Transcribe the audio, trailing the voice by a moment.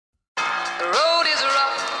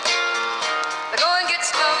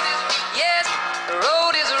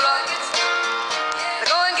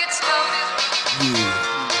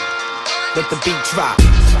the beat drop.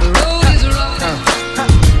 The road is rough.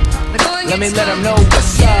 Let me let them know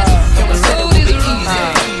what's up. The road is rough.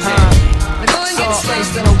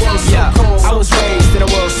 I was raised in a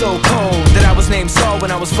world so cold that I was named Saul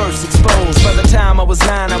when I was first exposed. By the time I was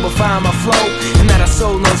 9, I would find my flow, and that a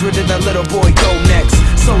soul knows where did that little boy go next.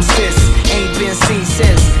 So sis, ain't been seen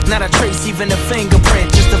since. Not a trace, even a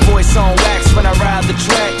fingerprint, just a voice on wax when I ride the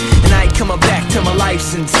track. And I ain't coming back till my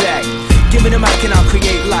life's intact. Give me the mic and I'll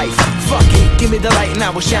create life. Fuck it, give me the light and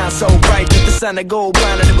I will shine so bright that the sun will go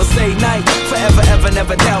blind and it will stay night. Forever, ever,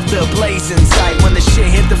 never doubt the blazing sight. When the shit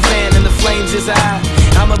hit the fan and the flames is high,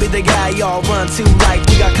 I'ma be the guy y'all run to like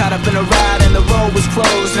we got caught up in a ride and the road was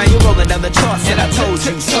closed. Now you're rolling down the charts and I told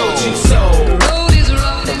you so. The road is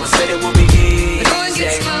rough. No one said it would be easy.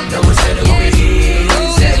 No one said it would be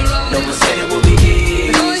easy. No one said it would be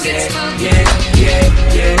easy. Yeah, yeah,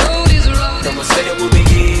 yeah. The road is rough. No one said it would be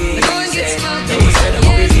easy. No one said it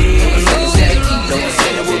would be easy. No one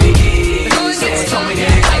said it would be easy. Someone told me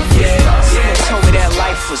that life was rough. Someone told me that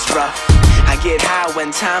life was rough. I get high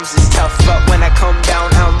when times is tough, but when I come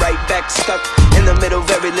down, I'm right back stuck in the middle,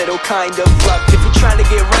 very little kind of luck. If you're trying to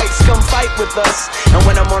get right, come fight with us. And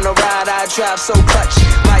when I'm on a ride, I drive so clutch.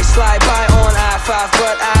 Might slide by on I-5,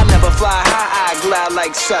 but I never fly high, I glide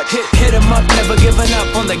like such. Hit 'em up, never giving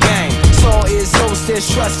up on the game. Soul is so there's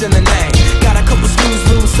trust in the name. Got a couple screws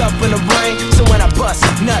loose up in the brain, so when I bust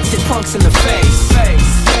nuts, hit punks in the face.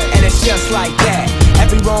 And it's just like that.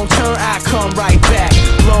 Every wrong turn, I come right back.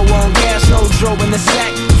 Low on gas, no dro in the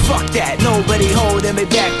sack. Fuck that, nobody holding me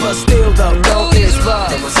back, but still the road is rough.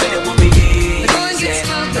 No one said it would be easy.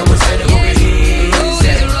 No one said it would be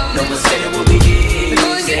easy. No one said it would be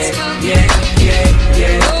easy. Yeah, yeah,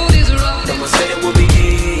 yeah. No one said it would be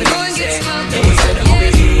easy. No one said it would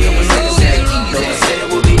be easy. No one said it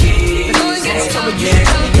would be easy.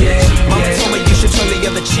 Mama told me you should turn the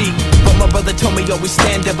other cheek, but my brother told me always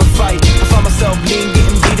stand up and fight. I found myself being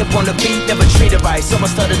getting beat up on the beat, never treated right. So I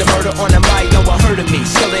started a murder on the mic, no one heard of me.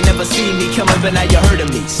 So they never see me coming, but now you heard of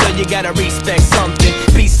me. So you gotta respect something.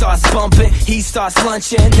 Beat starts bumping, he starts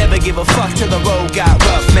lunching. Never give a fuck till the road got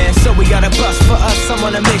rough, man. So we gotta bust for us, I'm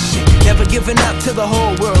on a mission. Never giving up till the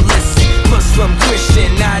whole world listen. Muslim,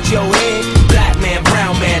 Christian, nod your head. Black man,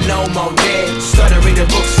 brown man, no more dead. Started reading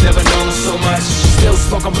books, never known so much. Still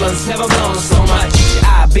smoking blunts, never blown so much.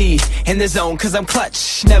 I be in the zone cause I'm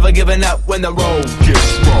clutch. Never giving up when the road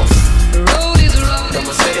gets rough. The road is rough. No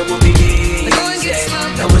one said it would be easy.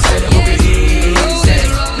 No one said it would be easy.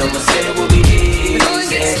 No one said it would be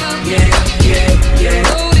easy. Yeah, yeah, yeah.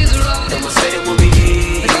 The road is rough. No one said it would be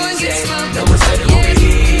easy. No one said it would be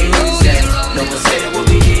easy. No one said it would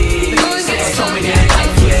be easy. Someone told me that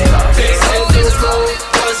life was rough. They said this road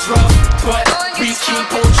was rough, but we keep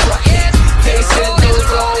on trucking. They said this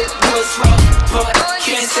road was rough, but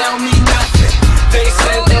can't tell me nothing. They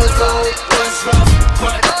said this road was rough,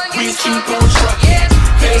 but we keep on trucking.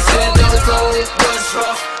 They said the road was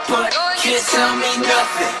rough, but can't tell me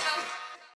nothing.